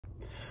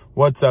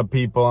What's up,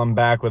 people? I'm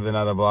back with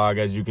another vlog.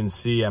 As you can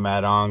see, I'm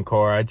at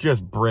Encore. I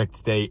just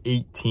bricked day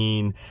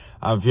 18.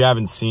 If you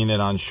haven't seen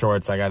it on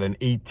shorts, I got an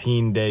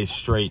 18-day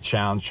straight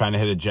challenge trying to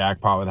hit a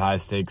jackpot with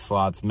high-stakes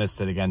slots. Missed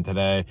it again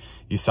today.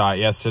 You saw it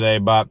yesterday,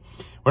 but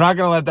we're not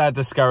going to let that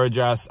discourage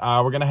us.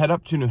 We're going to head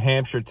up to New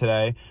Hampshire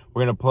today.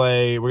 We're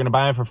going to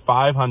buy in for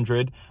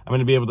 500. I'm going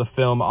to be able to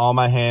film all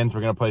my hands.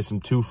 We're going to play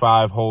some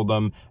 2-5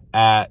 Hold'em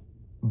at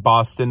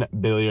Boston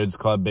Billiards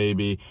Club,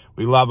 baby.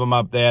 We love them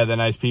up there. They're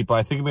nice people.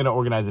 I think I'm going to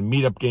organize a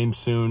meetup game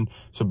soon,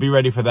 so be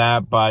ready for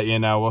that. But, you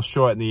know, we'll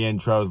shorten the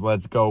intros.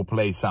 Let's go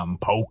play some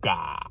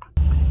poker.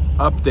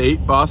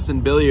 Update,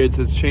 Boston Billiards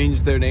has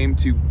changed their name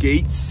to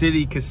Gate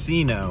City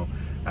Casino.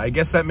 I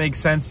guess that makes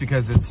sense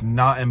because it's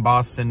not in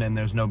Boston and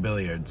there's no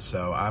billiards,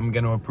 so I'm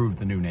going to approve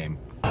the new name.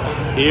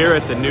 Here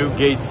at the new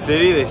Gate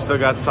City, they still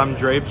got some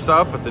drapes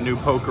up, but the new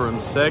poker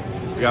room's sick.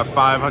 We got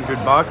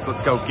 500 bucks.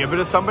 Let's go give it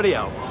to somebody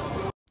else.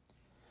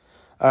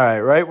 All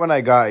right, right when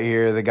I got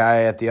here, the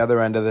guy at the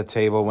other end of the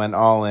table went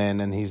all in,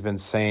 and he's been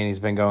saying he's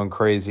been going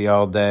crazy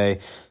all day.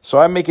 So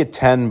I make it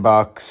 10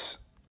 bucks.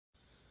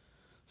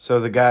 So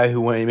the guy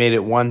who made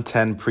it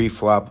 110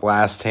 pre-flop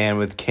last hand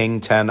with king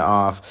 10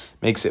 off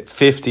makes it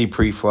 50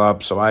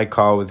 pre-flop. So I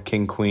call with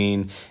king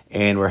queen,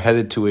 and we're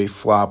headed to a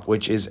flop,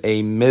 which is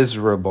a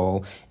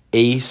miserable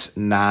ace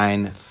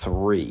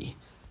 9-3.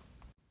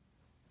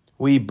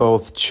 We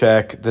both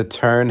check. The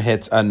turn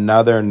hits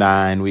another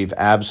 9. We've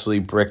absolutely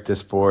bricked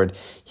this board.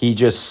 He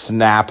just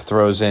snap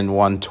throws in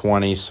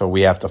 120, so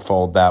we have to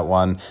fold that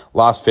one.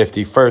 Lost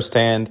 50 first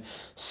hand.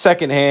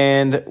 Second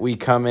hand, we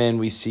come in.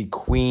 We see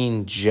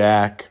queen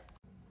jack.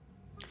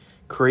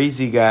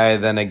 Crazy guy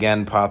then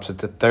again pops it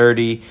to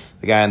 30.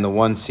 The guy in the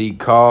 1 seat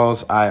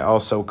calls. I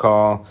also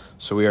call.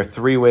 So we are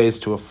 3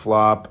 ways to a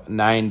flop.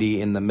 90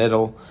 in the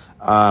middle.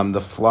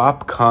 The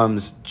flop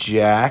comes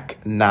jack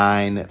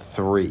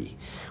 9-3.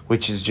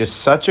 Which is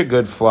just such a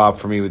good flop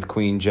for me with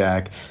queen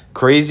jack.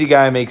 Crazy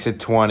guy makes it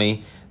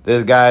 20.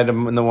 The guy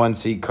in the 1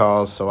 seat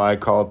calls, so I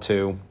call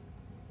too.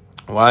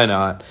 Why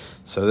not?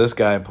 So this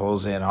guy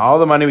pulls in all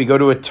the money. We go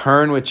to a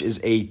turn, which is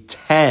a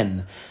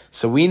 10.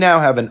 So we now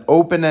have an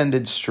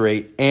open-ended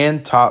straight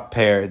and top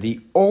pair. The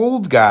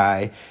old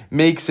guy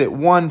makes it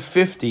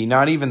 150,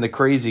 not even the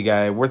crazy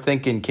guy. We're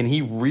thinking, can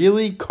he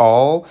really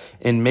call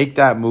and make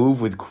that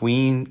move with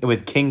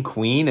king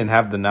queen and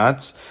have the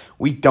nuts?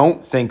 We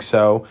don't think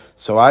so.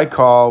 So I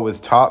call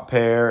with top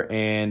pair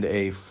and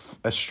a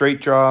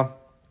straight draw.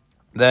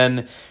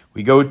 Then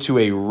we go to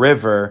a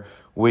river,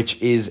 which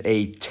is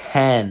a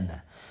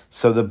 10.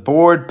 So the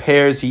board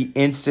pairs, he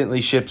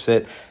instantly ships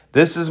it.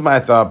 This is my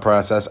thought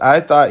process.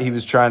 I thought he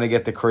was trying to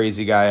get the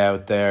crazy guy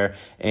out there,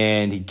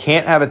 and he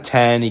can't have a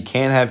 10. He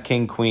can't have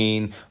king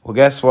queen. Well,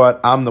 guess what?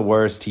 I'm the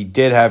worst. He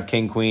did have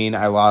king queen.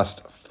 I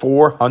lost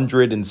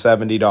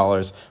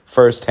 $470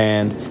 first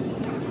hand.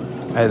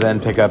 I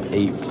then pick up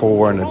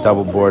 8-4 and a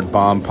double board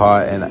bomb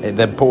pot, and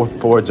then both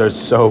boards are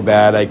so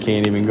bad I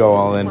can't even go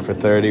all in for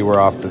 30. We're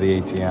off to the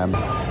ATM.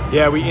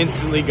 Yeah, we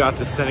instantly got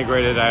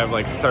disintegrated. I have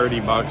like 30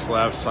 bucks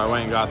left, so I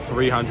went and got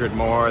 300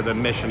 more. The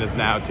mission is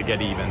now to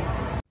get even.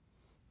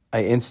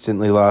 I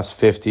instantly lost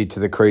 50 to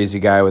the crazy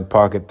guy with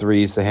pocket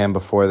threes the hand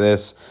before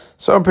this,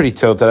 so I'm pretty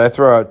tilted. I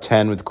throw out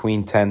 10 with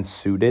queen 10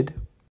 suited.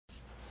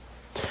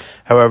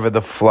 However,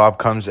 the flop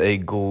comes a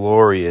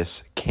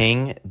glorious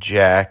king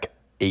jack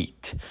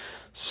 8.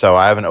 So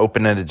I have an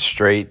open-ended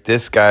straight.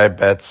 This guy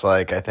bets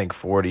like, I think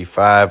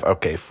 45.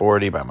 Okay,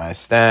 40 by my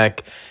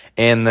stack.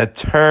 And the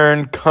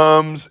turn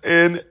comes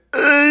in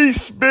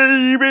ace,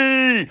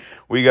 baby.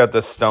 We got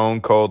the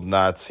stone cold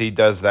nuts. He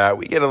does that.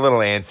 We get a little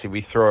antsy.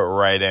 We throw it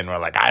right in. We're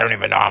like, I don't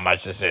even know how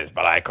much this is,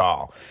 but I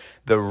call.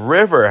 The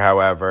river,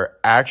 however,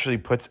 actually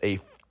puts a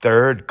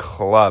third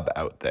club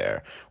out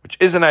there, which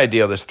isn't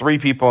ideal. There's 3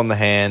 people in the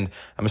hand.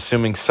 I'm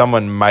assuming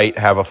someone might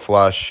have a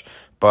flush.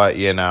 But,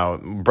 you know,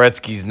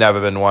 Brettski's never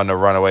been one to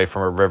run away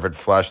from a rivered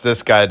flush.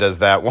 This guy does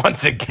that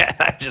once again.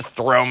 I just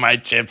throw my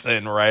chips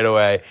in right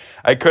away.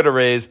 I could have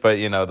raised, but,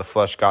 you know, the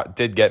flush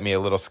did get me a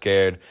little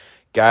scared.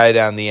 Guy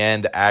down the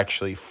end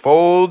actually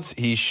folds.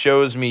 He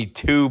shows me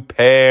 2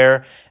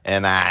 pair,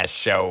 and I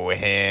show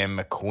him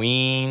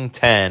queen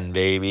 10,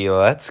 baby.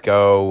 Let's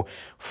go.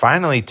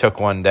 Finally took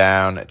one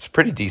down. It's a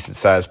pretty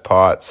decent-sized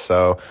pot,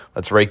 so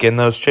let's rake in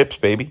those chips,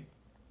 baby.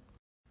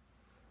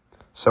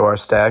 So our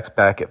stack's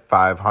back at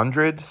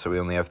 500, so we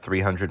only have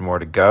 300 more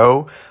to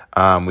go.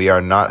 We are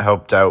not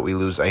helped out. We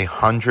lose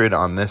 100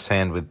 on this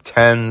hand with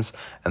 10s,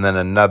 and then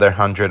another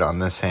 100 on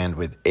this hand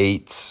with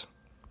 8s.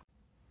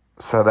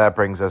 So that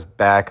brings us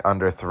back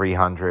under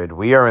 300.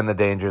 We are in the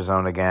danger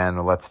zone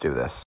again. Let's do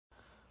this.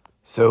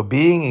 So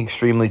being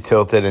extremely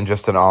tilted and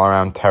just an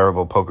all-around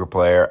terrible poker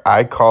player,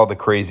 I call the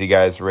crazy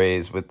guy's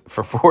raise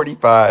for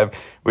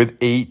 45 with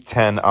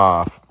 8-10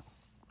 off.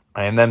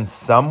 I am then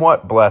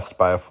somewhat blessed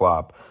by a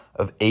flop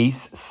of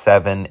ace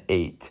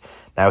 7-8.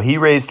 Now, he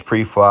raised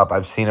pre-flop.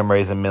 I've seen him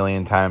raise a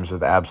million times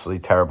with absolutely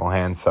terrible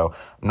hands, so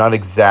I'm not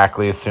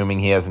exactly assuming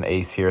he has an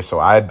ace here. So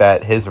I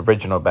bet his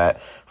original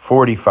bet,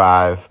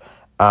 45,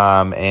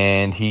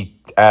 and he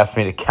asked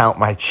me to count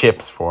my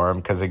chips for him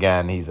because,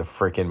 again, he's a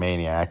freaking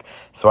maniac.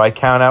 So I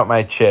count out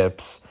my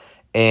chips,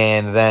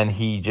 and then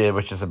he did,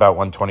 which is about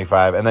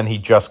 125, and then he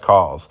just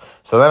calls.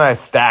 So then I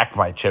stack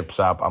my chips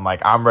up. I'm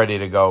like, I'm ready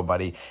to go,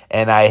 buddy.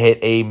 And I hit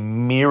a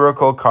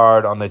miracle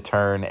card on the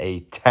turn, a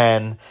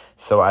 10.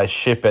 So I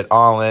ship it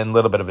all in,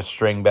 little bit of a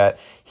string bet.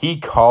 He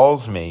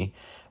calls me.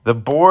 The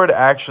board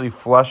actually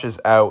flushes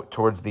out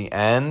towards the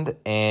end,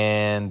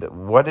 and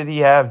what did he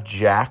have?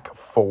 Jack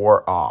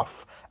 4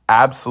 off.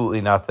 Absolutely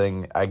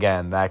nothing.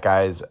 Again, that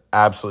guy's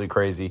absolutely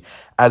crazy.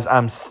 As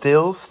I'm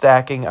still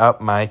stacking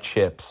up my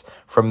chips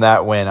from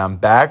that win, I'm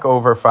back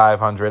over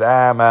 500.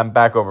 I'm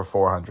back over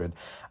 400.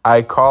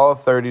 I call a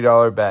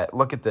 $30 bet.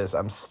 Look at this.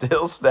 I'm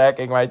still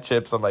stacking my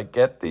chips. I'm like,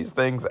 get these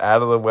things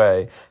out of the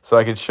way so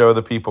I can show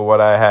the people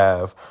what I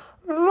have.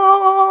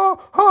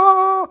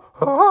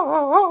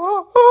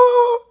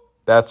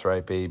 That's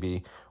right,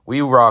 baby.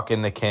 We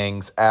rocking the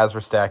Kings as we're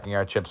stacking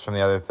our chips from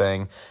the other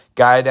thing.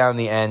 Guy down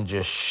the end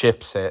just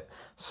ships it.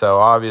 So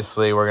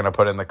obviously we're going to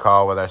put in the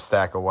call with our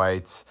stack of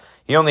whites.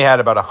 He only had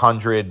about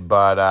 100,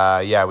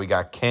 but yeah, we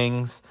got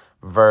Kings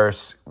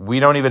versus, we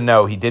don't even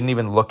know. He didn't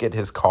even look at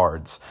his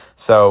cards.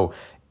 So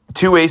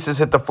 2 aces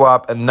hit the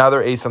flop,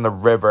 another ace on the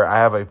river. I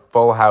have a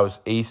full house,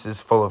 aces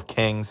full of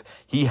kings.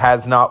 He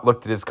has not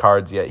looked at his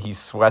cards yet. He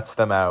sweats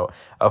them out.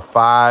 A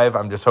 5,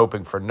 I'm just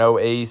hoping for no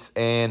ace,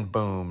 and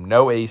boom,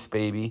 no ace,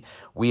 baby.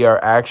 We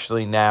are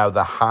actually now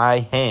the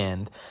high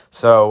hand.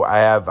 So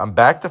I'm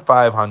back to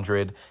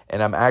 500,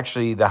 and I'm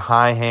actually the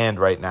high hand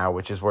right now,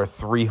 which is worth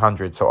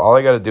 300. So all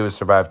I got to do is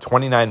survive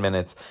 29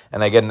 minutes,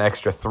 and I get an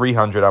extra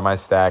 300 on my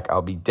stack.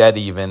 I'll be dead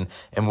even,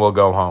 and we'll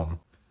go home.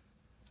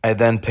 I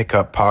then pick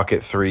up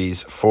pocket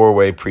threes,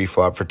 4-way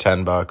pre-flop for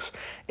 $10.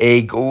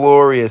 A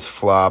glorious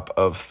flop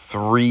of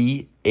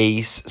 3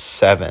 ace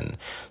 7.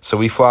 So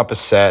we flop a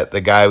set. The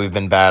guy we've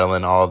been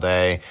battling all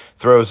day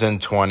throws in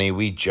 20.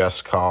 We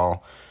just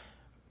call.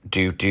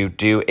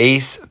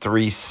 Ace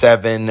 3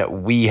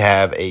 7. We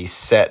have a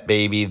set,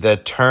 baby. The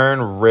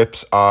turn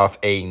rips off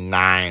a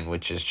 9,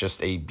 which is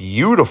just a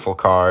beautiful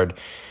card.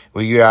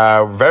 We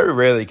very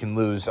rarely can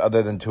lose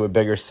other than to a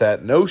bigger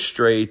set. No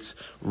straights,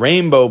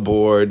 rainbow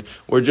board.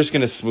 We're just going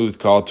to smooth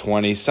call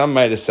 20. Some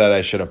might have said I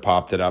should have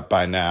popped it up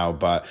by now,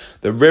 but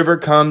the river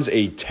comes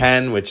a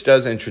 10, which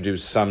does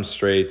introduce some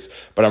straights,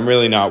 but I'm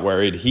really not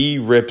worried. He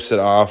rips it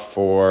off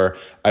for,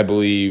 I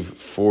believe,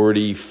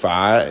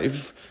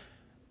 45.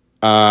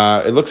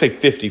 It looks like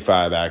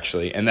 55,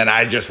 actually. And then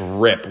I just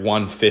rip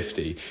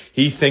 150.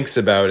 He thinks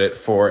about it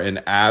for an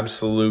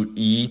absolute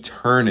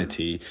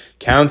eternity.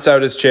 Counts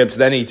out his chips.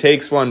 Then he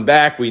takes one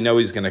back. We know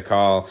he's going to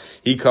call.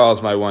 He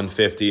calls my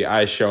 150.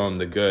 I show him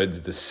the goods,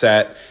 the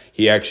set.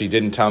 He actually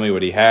didn't tell me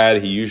what he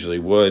had. He usually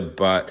would.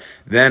 But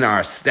then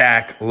our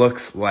stack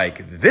looks like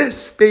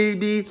this,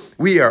 baby.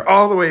 We are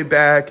all the way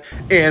back.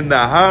 And the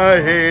high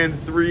hand,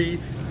 3,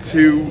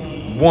 2,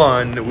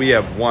 1. We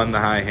have won the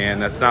high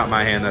hand. That's not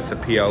my hand. That's the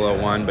PLO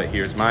one. But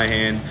here's my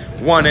hand.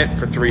 Won it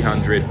for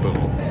 300. Boom.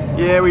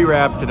 Yeah, we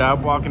wrapped it up.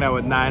 Walking out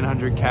with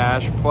 900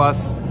 cash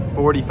plus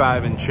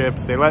 45 in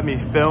chips. They let me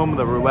film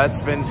the roulette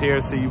spins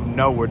here, so you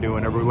know we're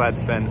doing a roulette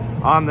spin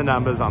on the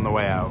numbers on the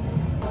way out.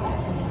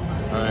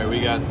 All right,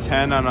 we got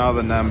 10 on all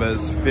the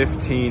numbers,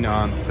 15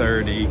 on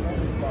 30.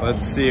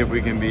 Let's see if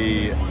we can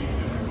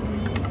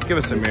give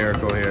us a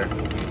miracle here.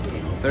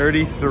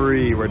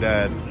 33, we're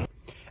dead.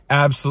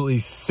 Absolutely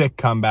sick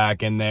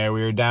comeback in there.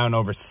 We were down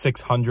over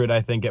 600,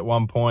 I think, at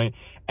one point.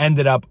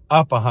 Ended up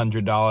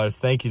 $100.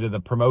 Thank you to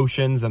the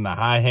promotions and the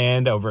high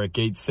hand over at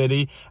Gate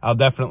City. I'll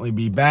definitely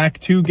be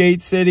back to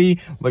Gate City.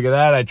 Look at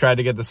that. I tried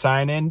to get the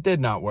sign in. Did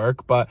not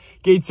work. But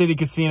Gate City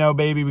Casino,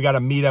 baby. We got a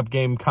meetup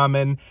game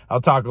coming. I'll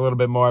talk a little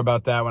bit more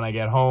about that when I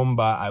get home.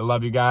 But I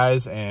love you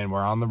guys, and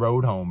we're on the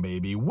road home,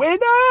 baby.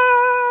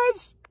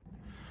 Winners!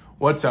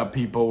 What's up,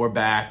 people? We're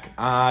back.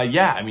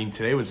 Yeah, I mean,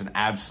 today was an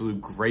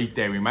absolute great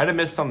day. We might have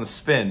missed on the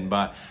spin,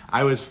 but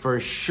I was for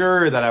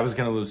sure that I was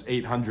going to lose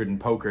 800 in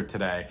poker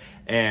today.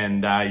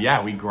 And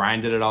yeah, we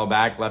grinded it all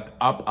back, left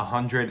up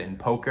 100 in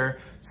poker.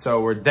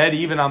 So we're dead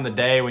even on the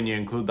day when you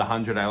include the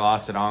 100 I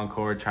lost at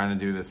Encore trying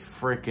to do this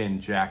freaking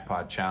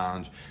jackpot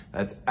challenge.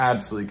 That's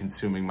absolutely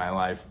consuming my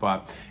life.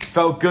 But it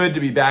felt good to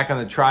be back on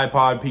the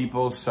tripod,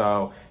 people.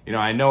 So, you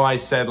know I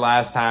said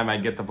last time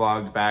I'd get the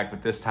vlogs back,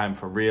 but this time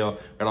for real.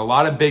 Got a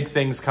lot of big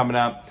things coming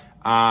up.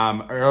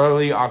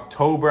 Early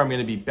October, I'm going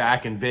to be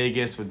back in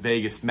Vegas with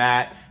Vegas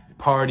Matt,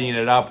 partying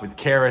it up with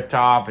Carrot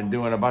Top and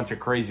doing a bunch of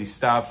crazy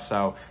stuff.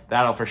 So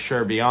that'll for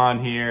sure be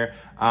on here.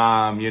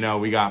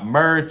 We got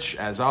merch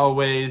as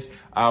always.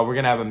 We're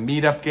going to have a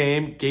meetup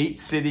game, Gate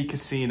City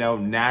Casino,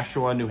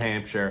 Nashua, New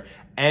Hampshire,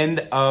 end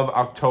of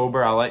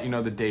October. I'll let you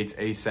know the dates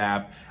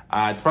ASAP.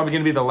 It's probably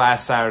going to be the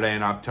last Saturday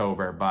in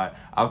October, but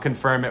I'll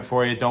confirm it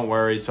for you. Don't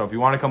worry. So if you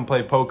want to come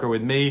play poker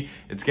with me,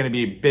 it's going to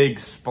be a big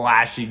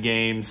splashy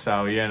game.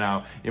 So, you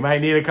know, you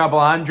might need a couple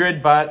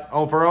hundred, but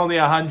for only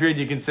 100,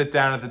 you can sit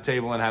down at the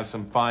table and have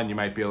some fun. You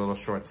might be a little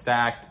short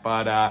stacked,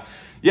 but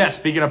yeah,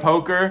 speaking of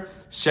poker,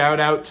 shout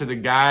out to the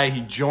guy.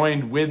 He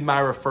joined with my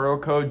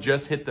referral code,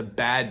 just hit the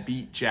bad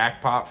beat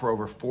jackpot for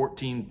over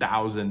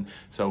 14,000.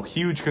 So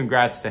huge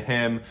congrats to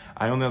him.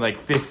 I only had like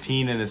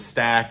 15 in his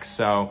stack.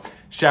 So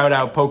shout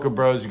out Poker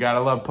Bros. You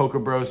gotta love Poker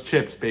Bros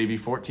chips, baby.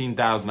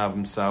 14,000 of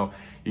them. So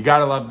you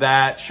gotta love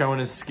that, showing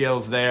his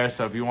skills there.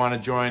 So if you want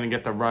to join and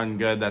get the run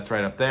good, that's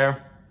right up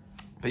there.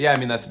 But yeah, I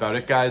mean, that's about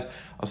it, guys.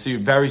 I'll see you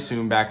very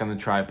soon back on the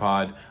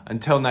tripod.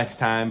 Until next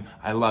time,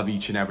 I love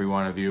each and every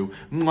one of you.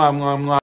 Mwah, mwah, mwah.